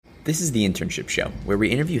This is the Internship Show, where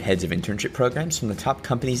we interview heads of internship programs from the top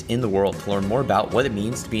companies in the world to learn more about what it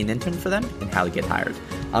means to be an intern for them and how to get hired.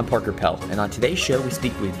 I'm Parker Pell, and on today's show, we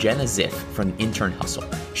speak with Jenna Ziff from Intern Hustle.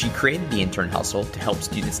 She created the Intern Hustle to help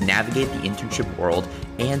students navigate the internship world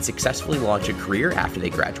and successfully launch a career after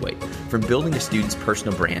they graduate. From building a student's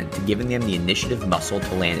personal brand to giving them the initiative muscle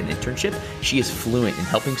to land an internship, she is fluent in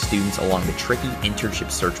helping students along the tricky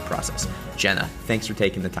internship search process. Jenna, thanks for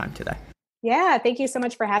taking the time today. Yeah, thank you so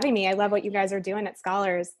much for having me. I love what you guys are doing at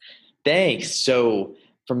Scholars. Thanks. So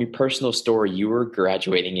from your personal story, you were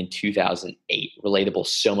graduating in 2008, relatable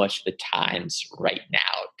so much to the times right now.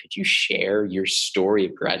 Could you share your story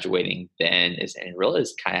of graduating then and really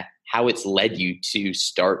is kind of how it's led you to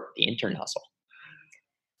start the Intern Hustle?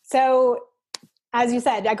 So as you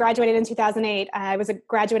said, I graduated in 2008. I was a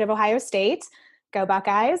graduate of Ohio State. Go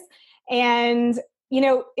Buckeyes. And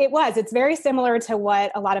it's very similar to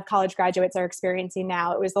what a lot of college graduates are experiencing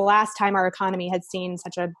now. It was the last time our economy had seen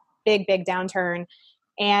such a big downturn,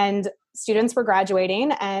 and students were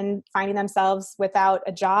graduating and finding themselves without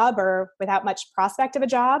a job or without much prospect of a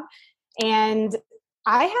job. And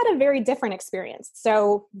I had a very different experience.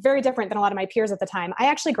 So very different than a lot of my peers at the time. I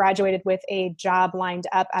actually graduated with a job lined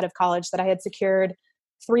up out of college that I had secured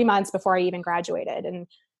 3 months before I even graduated. And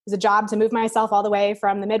it was a job to move myself all the way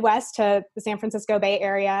from the Midwest to the San Francisco Bay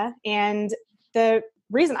Area. And the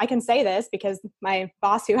reason I can say this, because my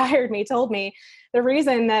boss who hired me told me the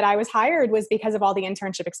reason that I was hired was because of all the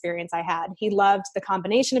internship experience I had. He loved the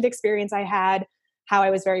combination of experience I had, how I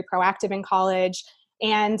was very proactive in college.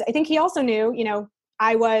 And I think he also knew,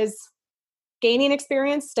 I was gaining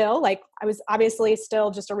experience still. Like I was obviously still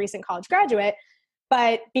just a recent college graduate.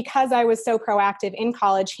 But because I was so proactive in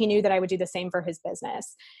college, he knew that I would do the same for his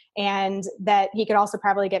business and that he could also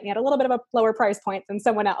probably get me at a little bit of a lower price point than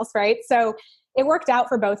someone else, right? So it worked out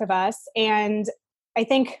for both of us. And I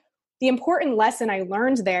think the important lesson I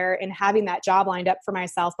learned there in having that job lined up for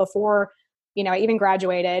myself before, I even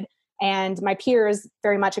graduated, and my peers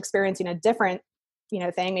very much experiencing a different,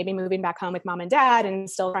 thing, maybe moving back home with mom and dad and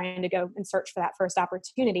still trying to go and search for that first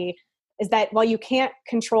opportunity, is that while you can't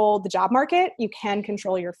control the job market, you can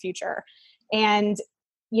control your future. And,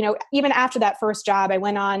 even after that first job, I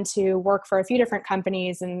went on to work for a few different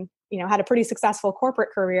companies and, had a pretty successful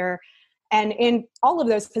corporate career. And in all of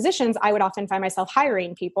those positions, I would often find myself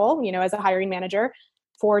hiring people, as a hiring manager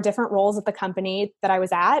for different roles at the company that I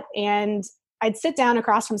was at. And I'd sit down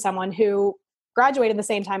across from someone who graduated the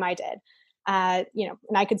same time I did, and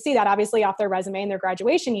I could see that obviously off their resume in their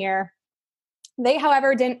graduation year. They,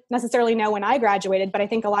 however, didn't necessarily know when I graduated, but I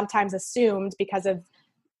think a lot of times assumed because of,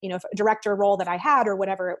 a director role that I had or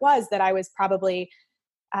whatever it was, that I was probably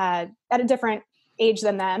at a different age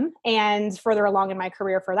than them and further along in my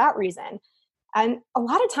career for that reason. And a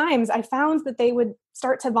lot of times I found that they would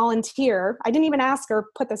start to volunteer. I didn't even ask or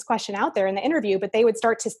put this question out there in the interview, but they would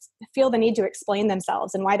start to feel the need to explain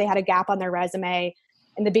themselves and why they had a gap on their resume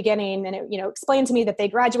in the beginning. And it, explained to me that they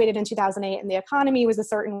graduated in 2008 and the economy was a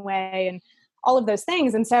certain way and all of those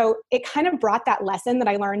things. And so it kind of brought that lesson that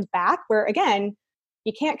I learned back where, again,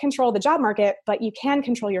 you can't control the job market, but you can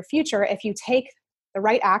control your future if you take the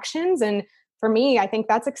right actions. And for me, I think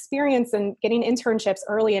that's experience and getting internships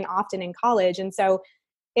early and often in college. And so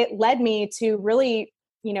it led me to really,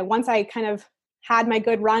 once I kind of had my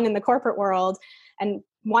good run in the corporate world and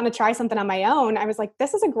want to try something on my own, I was like,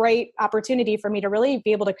 this is a great opportunity for me to really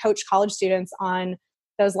be able to coach college students on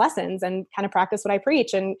those lessons and kind of practice what I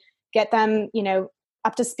preach and get them,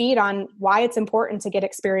 up to speed on why it's important to get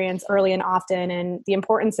experience early and often and the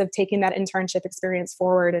importance of taking that internship experience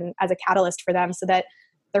forward and as a catalyst for them so that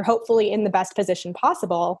they're hopefully in the best position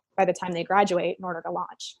possible by the time they graduate in order to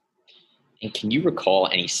launch. And can you recall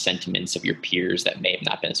any sentiments of your peers that may have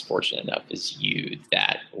not been as fortunate enough as you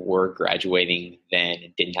that were graduating then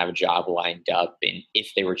and didn't have a job lined up? And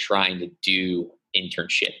if they were trying to do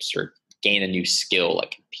internships or gain a new skill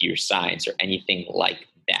like computer science or anything like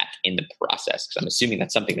that in the process? Because I'm assuming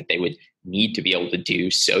that's something that they would need to be able to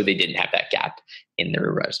do so they didn't have that gap in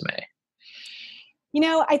their resume.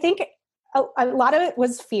 I think a lot of it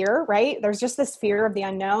was fear, right? There's just this fear of the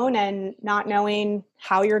unknown and not knowing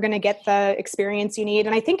how you're going to get the experience you need.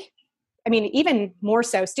 And I think, even more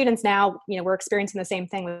so, students now, we're experiencing the same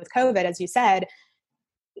thing with COVID, as you said.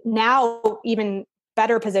 Now, even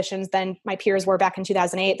better positions than my peers were back in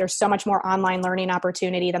 2008. There's so much more online learning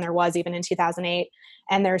opportunity than there was even in 2008.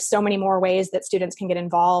 And there's so many more ways that students can get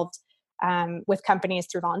involved with companies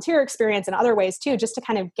through volunteer experience and other ways too, just to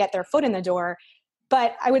kind of get their foot in the door.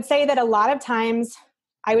 But I would say that a lot of times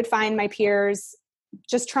I would find my peers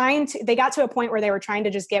just they got to a point where they were trying to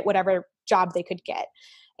just get whatever job they could get.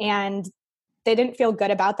 And they didn't feel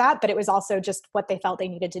good about that, but it was also just what they felt they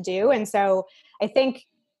needed to do. And so I think,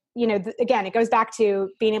 again, it goes back to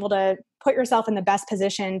being able to put yourself in the best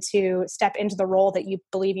position to step into the role that you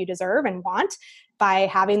believe you deserve and want by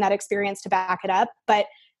having that experience to back it up. But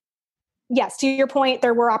yes, to your point,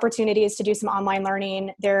 there were opportunities to do some online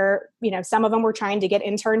learning. Some of them were trying to get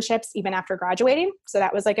internships even after graduating. So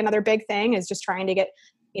that was like another big thing, is just trying to get,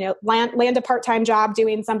 land a part-time job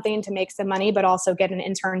doing something to make some money, but also get an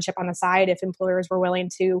internship on the side if employers were willing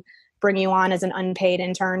to bring you on as an unpaid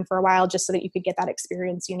intern for a while, just so that you could get that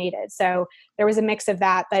experience you needed. So there was a mix of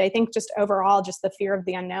that. But I think just overall, just the fear of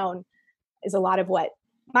the unknown is a lot of what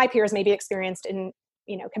my peers maybe experienced in,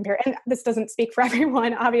 compare. And this doesn't speak for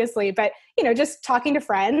everyone, obviously, but, just talking to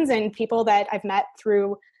friends and people that I've met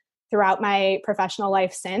throughout my professional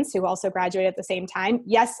life since, who also graduated at the same time.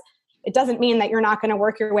 Yes, it doesn't mean that you're not going to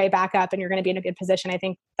work your way back up and you're going to be in a good position. I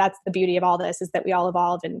think that's the beauty of all this, is that we all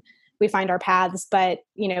evolve and we find our paths, but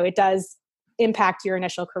it does impact your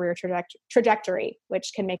initial career trajectory,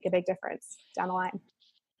 which can make a big difference down the line.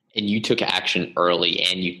 And you took action early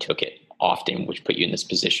and you took it often, which put you in this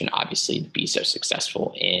position, obviously, to be so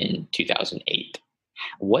successful in 2008.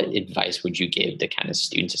 What advice would you give the kind of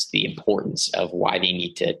students as to the importance of why they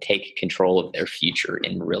need to take control of their future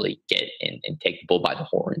and really get in and take the bull by the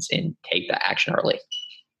horns and take the action early?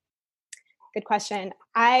 Good question.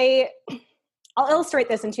 I'll illustrate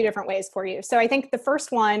this in two different ways for you. So I think the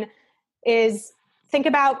first one is, think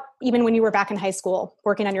about even when you were back in high school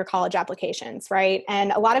working on your college applications, right?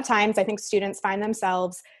 And a lot of times I think students find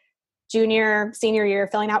themselves junior, senior year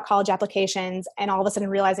filling out college applications and all of a sudden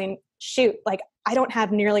realizing, shoot, like I don't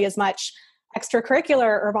have nearly as much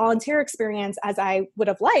extracurricular or volunteer experience as I would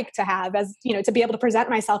have liked to have, as, to be able to present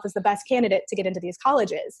myself as the best candidate to get into these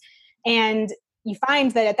colleges. And you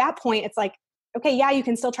find that at that point, it's like, okay, yeah, you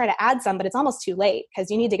can still try to add some, but it's almost too late because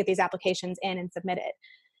you need to get these applications in and submitted.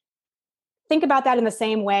 Think about that in the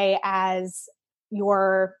same way as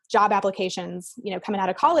your job applications, coming out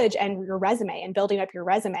of college, and your resume and building up your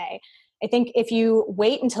resume. I think if you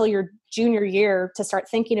wait until your junior year to start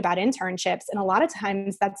thinking about internships, and a lot of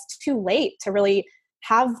times that's too late to really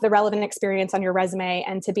have the relevant experience on your resume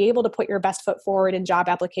and to be able to put your best foot forward in job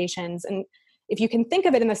applications. And if you can think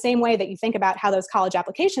of it in the same way that you think about how those college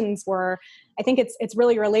applications were, I think it's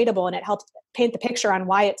really relatable, and it helps paint the picture on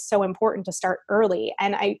why it's so important to start early.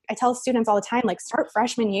 And I tell students all the time, like, start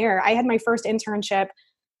freshman year. I had my first internship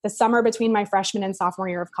the summer between my freshman and sophomore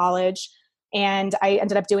year of college, and I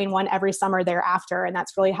ended up doing one every summer thereafter. And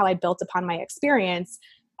that's really how I built upon my experience.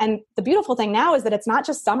 And the beautiful thing now is that it's not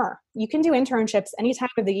just summer. You can do internships any time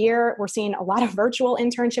of the year. We're seeing a lot of virtual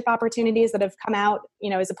internship opportunities that have come out,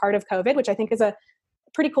 as a part of COVID, which I think is a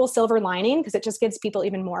pretty cool silver lining, because it just gives people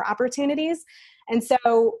even more opportunities. And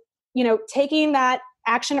so, taking that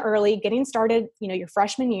action early, getting started, your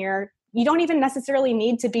freshman year, you don't even necessarily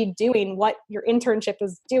need to be doing what your internship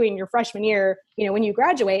is doing your freshman year, when you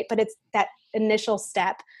graduate, but it's that initial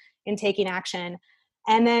step in taking action.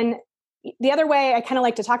 And then the other way I kind of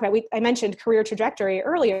like to talk about, I mentioned career trajectory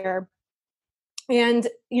earlier, and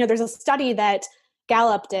there's a study that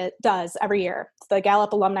Gallup does every year. It's the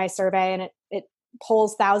Gallup Alumni Survey, and it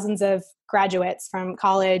polls thousands of graduates from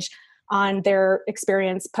college on their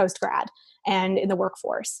experience post-grad and in the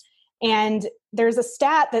workforce. And there's a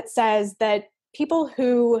stat that says that people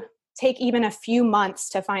who take even a few months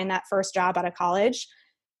to find that first job out of college,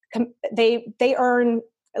 they earn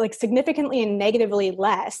like significantly and negatively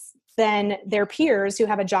less than their peers who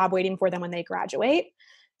have a job waiting for them when they graduate.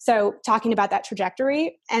 So talking about that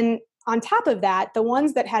trajectory. And on top of that, the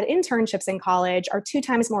ones that had internships in college are 2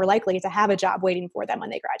 times more likely to have a job waiting for them when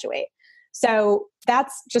they graduate. So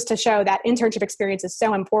that's just to show that internship experience is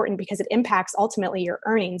so important, because it impacts ultimately your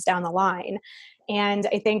earnings down the line. And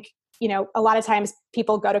I think, a lot of times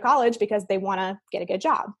people go to college because they want to get a good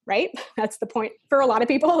job, right? That's the point for a lot of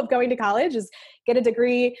people of going to college, is get a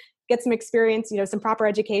degree, get some experience, some proper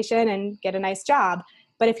education, and get a nice job.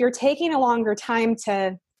 But if you're taking a longer time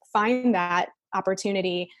to find that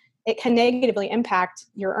opportunity, it can negatively impact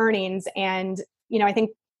your earnings. And, I think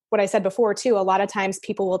what I said before too, a lot of times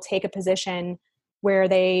people will take a position where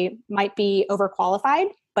they might be overqualified,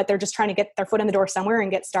 but they're just trying to get their foot in the door somewhere and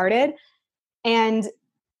get started. And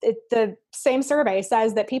the same survey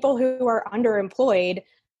says that people who are underemployed,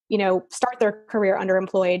 start their career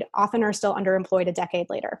underemployed, often are still underemployed a decade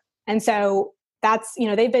later. And so that's,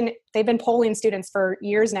 they've been polling students for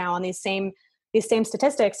years now on these same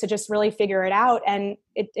statistics to just really figure it out. And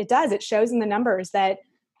it shows in the numbers that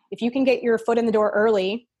if you can get your foot in the door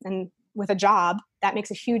early and with a job, that makes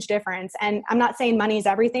a huge difference. And I'm not saying money is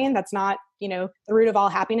everything. That's not, the root of all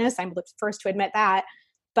happiness. I'm the first to admit that.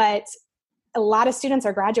 But a lot of students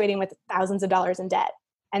are graduating with thousands of dollars in debt.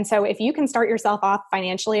 And so if you can start yourself off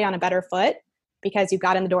financially on a better foot because you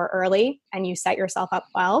got in the door early and you set yourself up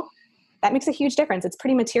well, that makes a huge difference. It's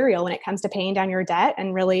pretty material when it comes to paying down your debt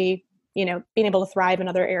and really, being able to thrive in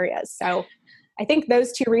other areas. So I think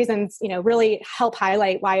those two reasons, really help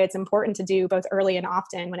highlight why it's important to do both early and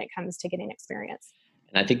often when it comes to getting experience.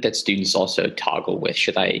 And I think that students also toggle with,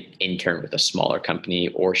 should I intern with a smaller company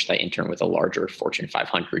or should I intern with a larger Fortune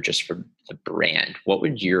 500 just for the brand? What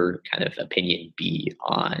would your kind of opinion be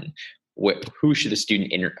on who should the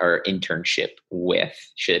student or internship with?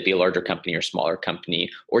 Should it be a larger company or smaller company?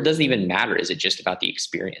 Or does it even matter? Is it just about the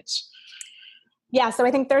experience? Yeah, so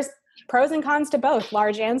I think there's pros and cons to both,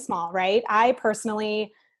 large and small, right? I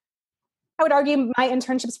would argue my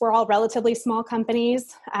internships were all relatively small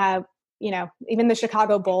companies. Even the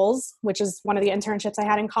Chicago Bulls, which is one of the internships I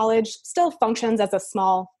had in college, still functions as a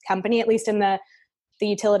small company, at least in the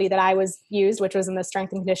utility that I was used, which was in the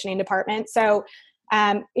strength and conditioning department. So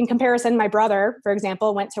in comparison, my brother, for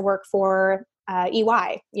example, went to work for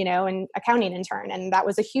EY, an accounting intern. And that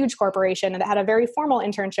was a huge corporation and that had a very formal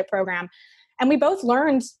internship program. And we both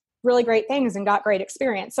learned really great things and got great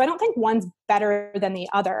experience. So I don't think one's better than the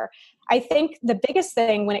other. I think the biggest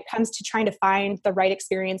thing when it comes to trying to find the right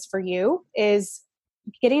experience for you is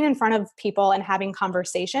getting in front of people and having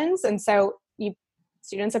conversations. And so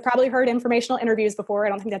students have probably heard informational interviews before. I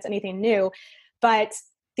don't think that's anything new, but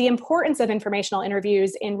the importance of informational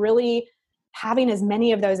interviews in really having as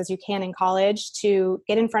many of those as you can in college to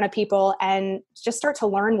get in front of people and just start to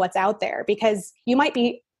learn what's out there, because you might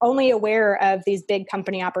be only aware of these big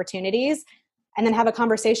company opportunities and then have a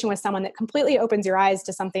conversation with someone that completely opens your eyes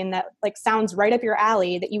to something that sounds right up your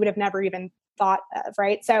alley that you would have never even thought of,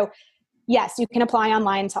 right? So yes, you can apply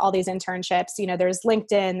online to all these internships. There's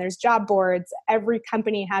LinkedIn, there's job boards, every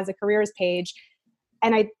company has a careers page.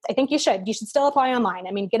 And I think you should still apply online.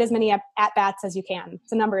 I mean, get as many at-bats as you can.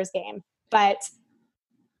 It's a numbers game. But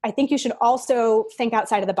I think you should also think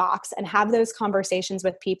outside of the box and have those conversations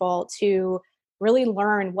with people to really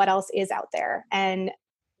learn what else is out there. And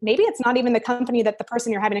maybe it's not even the company that the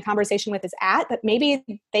person you're having a conversation with is at, but maybe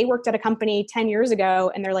they worked at a company 10 years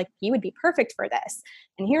ago and they're like, you would be perfect for this.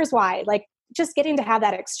 And here's why. Just getting to have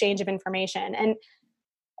that exchange of information. And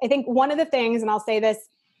I think one of the things, and I'll say this,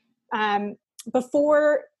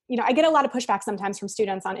 before, I get a lot of pushback sometimes from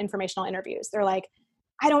students on informational interviews. They're like,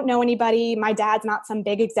 I don't know anybody. My dad's not some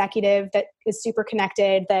big executive that is super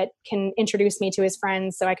connected that can introduce me to his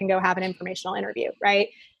friends so I can go have an informational interview, right?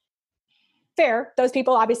 Fair. Those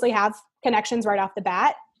people obviously have connections right off the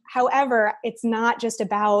bat. However, it's not just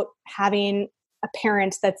about having a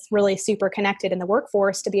parent that's really super connected in the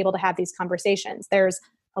workforce to be able to have these conversations. There's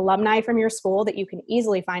alumni from your school that you can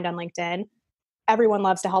easily find on LinkedIn. Everyone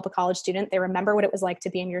loves to help a college student. They remember what it was like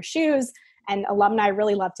to be in your shoes. And alumni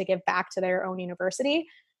really love to give back to their own university.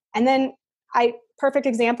 And then perfect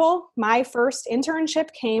example, my first internship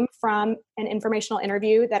came from an informational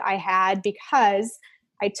interview that I had because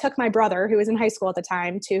I took my brother, who was in high school at the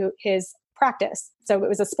time, to his practice. So it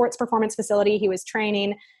was a sports performance facility. He was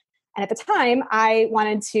training. And at the time, I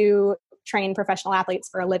wanted to train professional athletes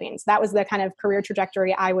for a living. So that was the kind of career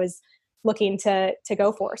trajectory I was looking to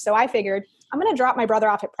go for. So I figured I'm going to drop my brother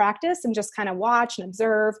off at practice and just kind of watch and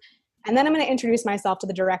observe. And then I'm going to introduce myself to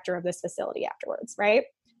the director of this facility afterwards, right?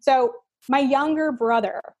 So my younger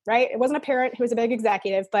brother, right? It wasn't a parent who was a big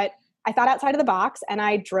executive, but I thought outside of the box and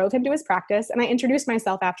I drove him to his practice and I introduced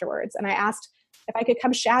myself afterwards. And I asked if I could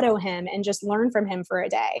come shadow him and just learn from him for a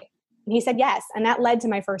day. And he said yes. And that led to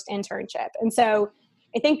my first internship. And so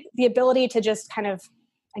I think the ability to just kind of,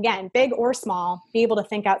 again, big or small, be able to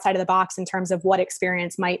think outside of the box in terms of what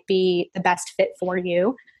experience might be the best fit for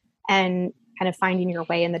you and kind of finding your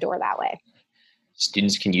way in the door that way.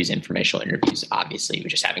 Students can use informational interviews, obviously,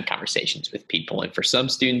 with just having conversations with people. And for some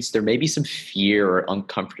students, there may be some fear or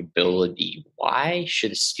uncomfortability. Why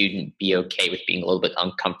should a student be okay with being a little bit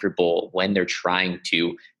uncomfortable when they're trying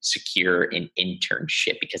to secure an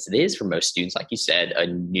internship? Because it is, for most students, like you said, a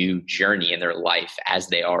new journey in their life as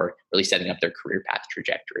they are really setting up their career path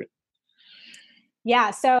trajectory.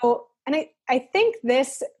 Yeah. So, and I think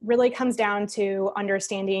this really comes down to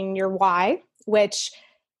understanding your why, which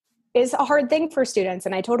is a hard thing for students.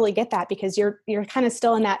 And I totally get that because you're kind of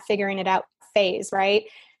still in that figuring it out phase, right?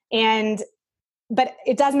 But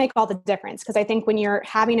it does make all the difference, because I think when you're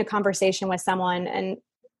having a conversation with someone and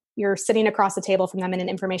you're sitting across the table from them in an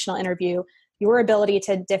informational interview, your ability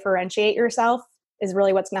to differentiate yourself is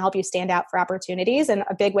really what's going to help you stand out for opportunities. And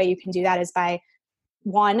a big way you can do that is by,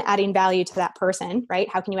 one, adding value to that person, right?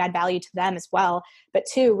 How can you add value to them as well? But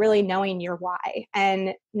two, really knowing your why.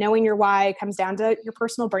 And knowing your why comes down to your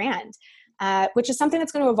personal brand. which is something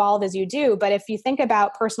that's going to evolve as you do. But if you think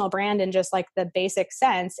about personal brand in just like the basic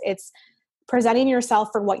sense, it's presenting yourself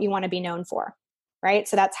for what you want to be known for, right?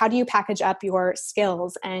 So that's how do you package up your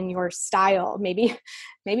skills and your style? Maybe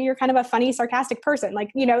you're kind of a funny, sarcastic person.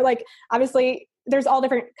 Like, like obviously there's all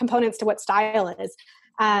different components to what style is.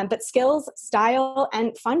 But skills, style,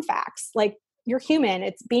 and fun facts, like you're human,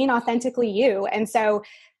 it's being authentically you. And so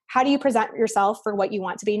how do you present yourself for what you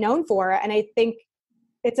want to be known for? And I think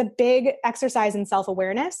it's a big exercise in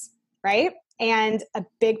self-awareness, right? And a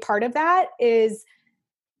big part of that is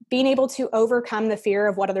being able to overcome the fear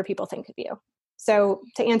of what other people think of you. So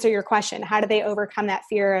to answer your question, how do they overcome that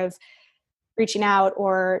fear of reaching out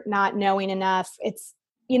or not knowing enough? It's,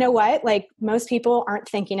 you know what, like most people aren't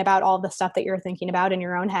thinking about all the stuff that you're thinking about in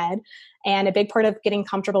your own head. And a big part of getting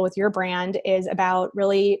comfortable with your brand is about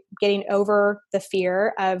really getting over the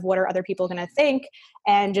fear of what are other people going to think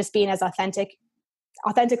and just being as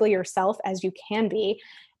authentically yourself as you can be.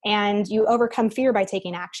 And you overcome fear by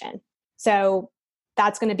taking action. So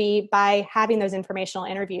that's going to be by having those informational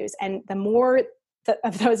interviews. And the more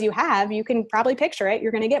of those you have, you can probably picture it,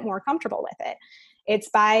 you're going to get more comfortable with it. It's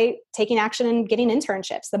by taking action and getting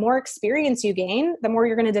internships. The more experience you gain, the more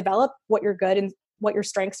you're going to develop what you're good and what your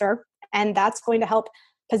strengths are. And that's going to help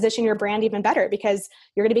position your brand even better because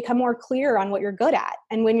you're going to become more clear on what you're good at.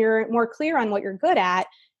 And when you're more clear on what you're good at,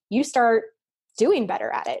 you start doing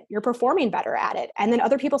better at it. You're performing better at it. And then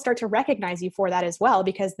other people start to recognize you for that as well,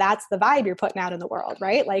 because that's the vibe you're putting out in the world,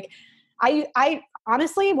 right? Like I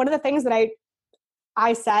honestly, one of the things that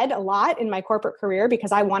I said a lot in my corporate career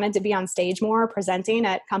because I wanted to be on stage more, presenting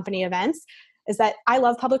at company events, is that I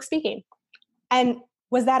love public speaking. And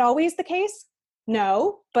was that always the case?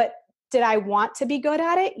 No, but did I want to be good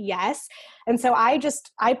at it? Yes. And so I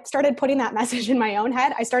started putting that message in my own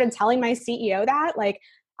head. I started telling my CEO that, like,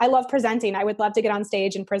 I love presenting. I would love to get on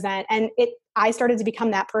stage and present. And I started to become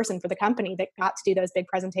that person for the company that got to do those big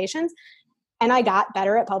presentations. And I got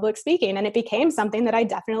better at public speaking, and it became something that I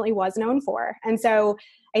definitely was known for. And so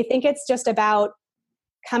I think it's just about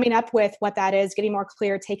coming up with what that is, getting more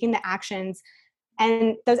clear, taking the actions.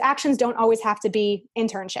 And those actions don't always have to be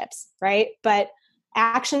internships, right? But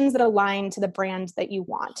actions that align to the brand that you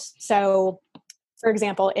want. So, for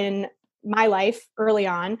example, in my life early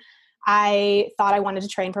on, I thought I wanted to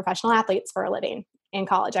train professional athletes for a living in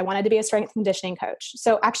college. I wanted to be a strength conditioning coach.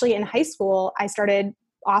 So actually in high school, I started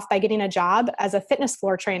off by getting a job as a fitness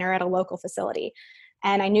floor trainer at a local facility.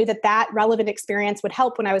 And I knew that relevant experience would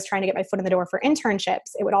help when I was trying to get my foot in the door for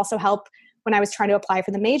internships. It would also help when I was trying to apply for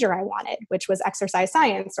the major I wanted, which was exercise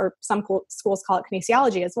science, or some schools call it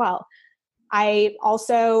kinesiology as well. I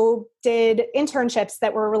also did internships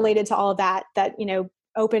that were related to all of that,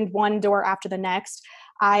 opened one door after the next.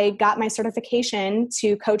 I got my certification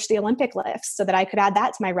to coach the Olympic lifts so that I could add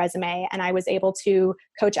that to my resume. And I was able to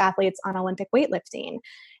coach athletes on Olympic weightlifting.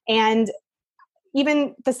 And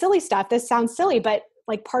even the silly stuff, this sounds silly, but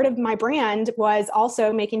like part of my brand was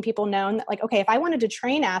also making people known that, like, okay, if I wanted to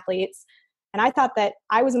train athletes and I thought that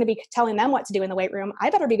I was going to be telling them what to do in the weight room,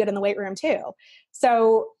 I better be good in the weight room too.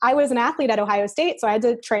 So I was an athlete at Ohio State, so I had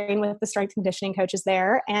to train with the strength conditioning coaches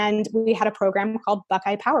there. And we had a program called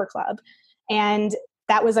Buckeye Power Club. And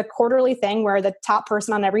that was a quarterly thing where the top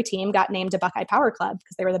person on every team got named to Buckeye Power Club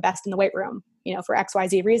because they were the best in the weight room, for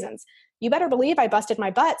XYZ reasons. You better believe I busted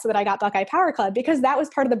my butt so that I got Buckeye Power Club because that was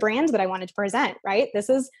part of the brand that I wanted to present, right? This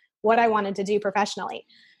is what I wanted to do professionally.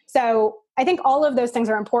 So I think all of those things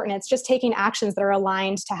are important. It's just taking actions that are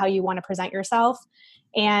aligned to how you want to present yourself.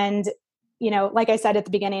 And, like I said at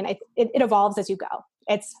the beginning, it evolves as you go.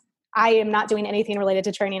 I am not doing anything related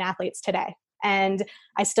to training athletes today. And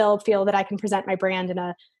I still feel that I can present my brand in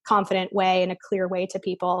a confident way, in a clear way to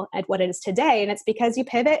people at what it is today. And it's because you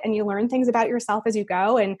pivot and you learn things about yourself as you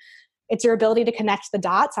go. And it's your ability to connect the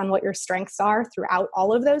dots on what your strengths are throughout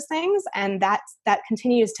all of those things. And that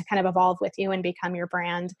continues to kind of evolve with you and become your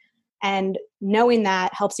brand. And knowing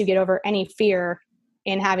that helps you get over any fear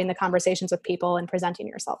in having the conversations with people and presenting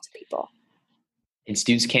yourself to people. And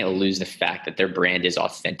students can't lose the fact that their brand is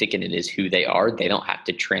authentic and it is who they are. They don't have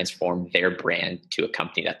to transform their brand to a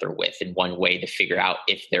company that they're with. And one way to figure out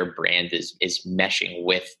if their brand is meshing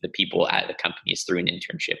with the people at the company is through an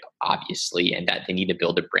internship, obviously, and that they need to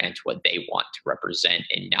build a brand to what they want to represent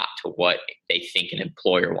and not to what they think an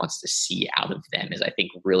employer wants to see out of them is, I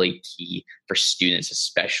think, really key for students,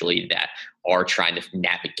 especially that are trying to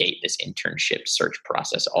navigate this internship search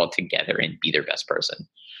process all together and be their best person.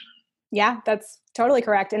 Yeah, that's totally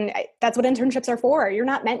correct. And that's what internships are for. You're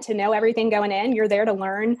not meant to know everything going in. You're there to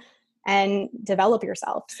learn and develop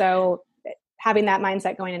yourself. So having that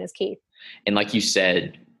mindset going in is key. And like you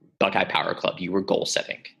said, Buckeye Power Club, you were goal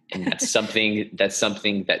setting. And that's something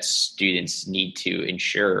that students need to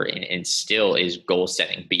ensure and instill is goal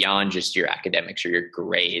setting beyond just your academics or your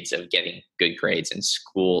grades of getting good grades in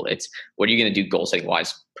school. It's what are you going to do goal setting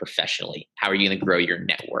wise professionally? How are you going to grow your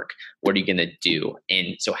network? What are you going to do?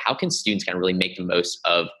 And so how can students kind of really make the most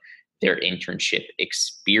of their internship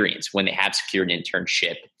experience when they have secured an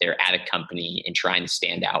internship, they're at a company and trying to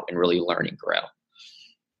stand out and really learn and grow?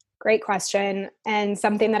 Great question. And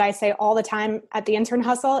something that I say all the time at the Intern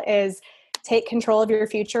Hustle is take control of your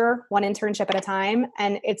future, one internship at a time.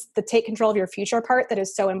 And it's the take control of your future part that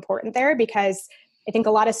is so important there, because I think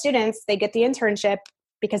a lot of students, they get the internship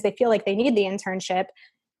because they feel like they need the internship.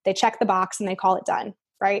 They check the box and they call it done,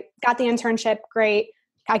 right? Got the internship, great.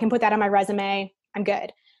 I can put that on my resume. I'm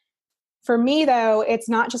good. For me, though, it's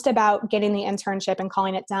not just about getting the internship and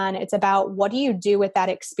calling it done. It's about what do you do with that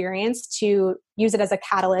experience to use it as a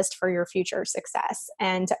catalyst for your future success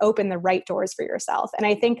and to open the right doors for yourself. And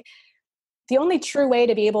I think the only true way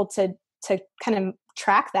to be able to kind of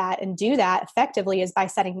track that and do that effectively is by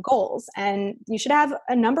setting goals. And you should have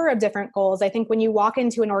a number of different goals. I think when you walk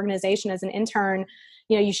into an organization as an intern,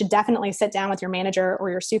 you should definitely sit down with your manager or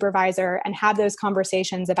your supervisor and have those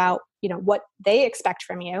conversations about, what they expect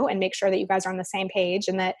from you, and make sure that you guys are on the same page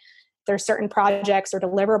and that there's certain projects or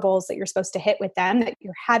deliverables that you're supposed to hit with them, that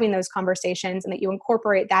you're having those conversations and that you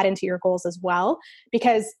incorporate that into your goals as well,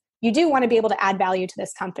 because you do want to be able to add value to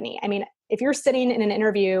this company. I mean, if you're sitting in an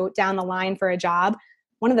interview down the line for a job,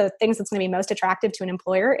 one of the things that's going to be most attractive to an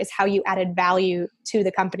employer is how you added value to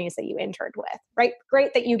the companies that you interned with, right?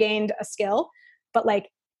 Great that you gained a skill, but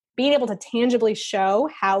being able to tangibly show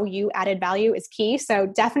how you added value is key. So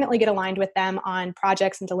definitely get aligned with them on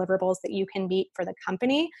projects and deliverables that you can meet for the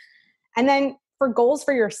company. And then for goals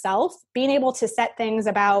for yourself, being able to set things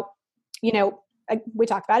about, we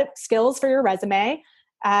talked about it, skills for your resume,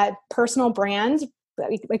 personal brand,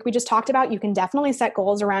 like we just talked about. You can definitely set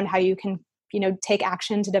goals around how you can, take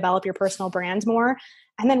action to develop your personal brand more.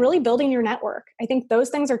 And then really building your network. I think those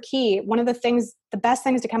things are key. One of the best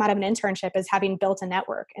things to come out of an internship is having built a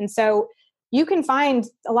network. And so you can find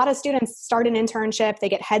a lot of students start an internship, they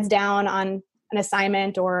get heads down on an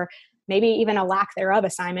assignment or maybe even a lack thereof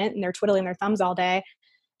assignment, and they're twiddling their thumbs all day.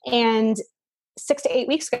 And 6 to 8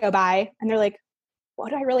 weeks go by and they're like, what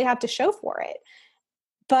do I really have to show for it?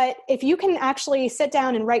 But if you can actually sit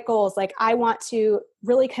down and write goals, like I want to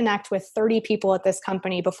really connect with 30 people at this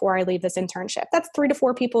company before I leave this internship. That's 3 to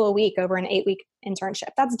 4 people a week over an 8-week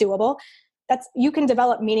internship. That's doable. You can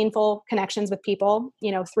develop meaningful connections with people,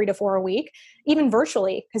 3 to 4 a week, even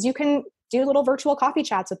virtually, because you can do little virtual coffee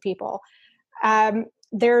chats with people.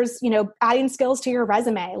 There's, adding skills to your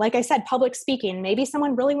resume. Like I said, public speaking, maybe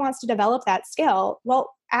someone really wants to develop that skill. Well,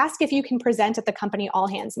 ask if you can present at the company all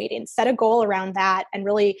hands meeting, set a goal around that and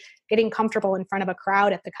really getting comfortable in front of a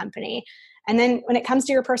crowd at the company. And then when it comes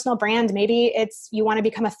to your personal brand, maybe it's you want to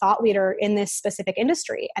become a thought leader in this specific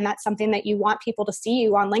industry. And that's something that you want people to see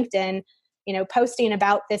you on LinkedIn, posting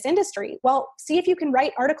about this industry. Well, see if you can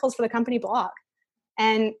write articles for the company blog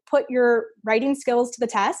and put your writing skills to the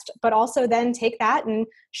test, but also then take that and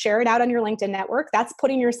share it out on your LinkedIn network. That's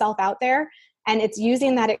putting yourself out there. And it's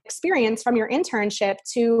using that experience from your internship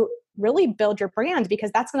to really build your brand,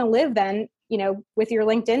 because that's going to live then, with your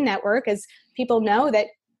LinkedIn network, as people know that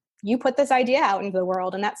you put this idea out into the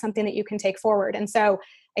world, and that's something that you can take forward. And so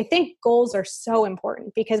I think goals are so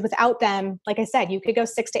important, because without them, like I said, you could go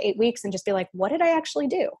 6 to 8 weeks and just be like, what did I actually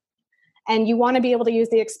do? And you want to be able to use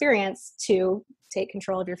the experience to take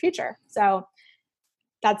control of your future. So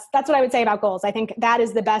that's what I would say about goals. I think that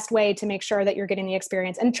is the best way to make sure that you're getting the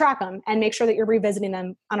experience, and track them and make sure that you're revisiting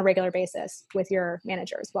them on a regular basis with your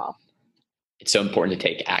manager as well. It's so important to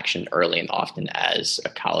take action early and often as a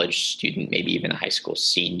college student, maybe even a high school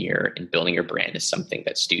senior, and building your brand is something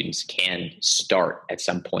that students can start at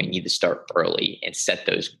some point. You need to start early and set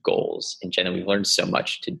those goals. And Jenna, we've learned so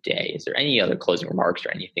much today. Is there any other closing remarks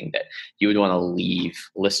or anything that you would want to leave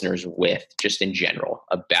listeners with just in general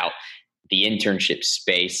about the internship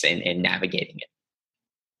space and navigating it?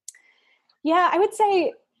 Yeah, I would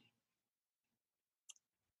say,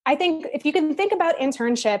 I think if you can think about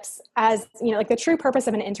internships as, the true purpose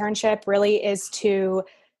of an internship really is to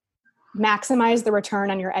maximize the return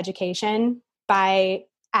on your education by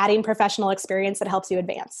adding professional experience that helps you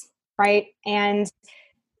advance, right? And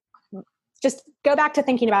just go back to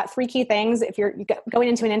thinking about 3 key things. If you're going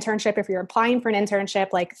into an internship, if you're applying for an internship,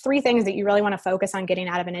 3 things that you really want to focus on getting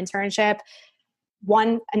out of an internship.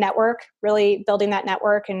 1, a network, really building that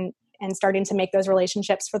network and starting to make those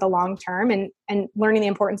relationships for the long term, and learning the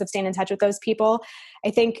importance of staying in touch with those people. I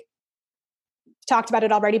think talked about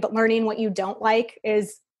it already, but learning what you don't like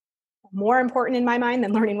is more important in my mind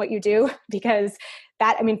than learning what you do, because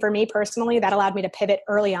that, I mean, for me personally, that allowed me to pivot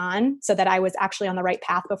early on so that I was actually on the right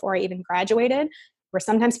path before I even graduated, where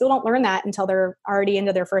sometimes people don't learn that until they're already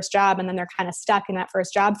into their first job, and then they're kind of stuck in that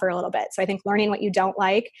first job for a little bit. So I think learning what you don't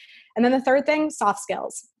like. And then the third thing, soft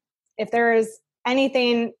skills. If there's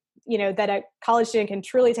anything, that a college student can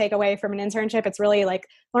truly take away from an internship, it's really like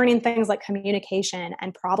learning things like communication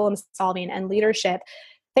and problem solving and leadership,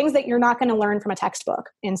 things that you're not going to learn from a textbook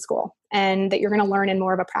in school, and that you're going to learn in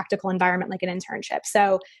more of a practical environment like an internship.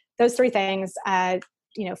 So those three things,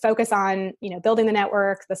 focus on, building the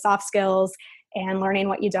network, the soft skills, and learning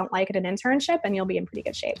what you don't like at an internship, and you'll be in pretty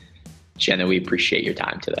good shape. Jenna, we appreciate your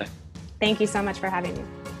time today. Thank you so much for having me.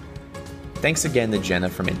 Thanks again to Jenna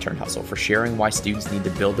from Intern Hustle for sharing why students need to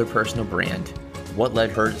build their personal brand, what led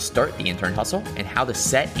her to start the Intern Hustle, and how to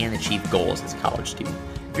set and achieve goals as a college student.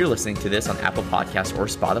 If you're listening to this on Apple Podcasts or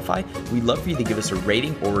Spotify, we'd love for you to give us a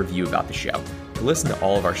rating or review about the show. To listen to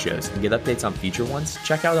all of our shows and get updates on future ones,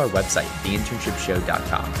 check out our website,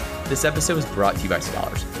 theinternshipshow.com. This episode is brought to you by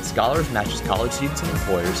Scholars. Scholars matches college students and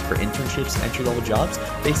employers for internships and entry-level jobs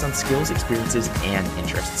based on skills, experiences, and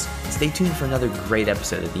interests. Stay tuned for another great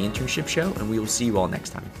episode of The Internship Show, and we will see you all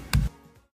next time.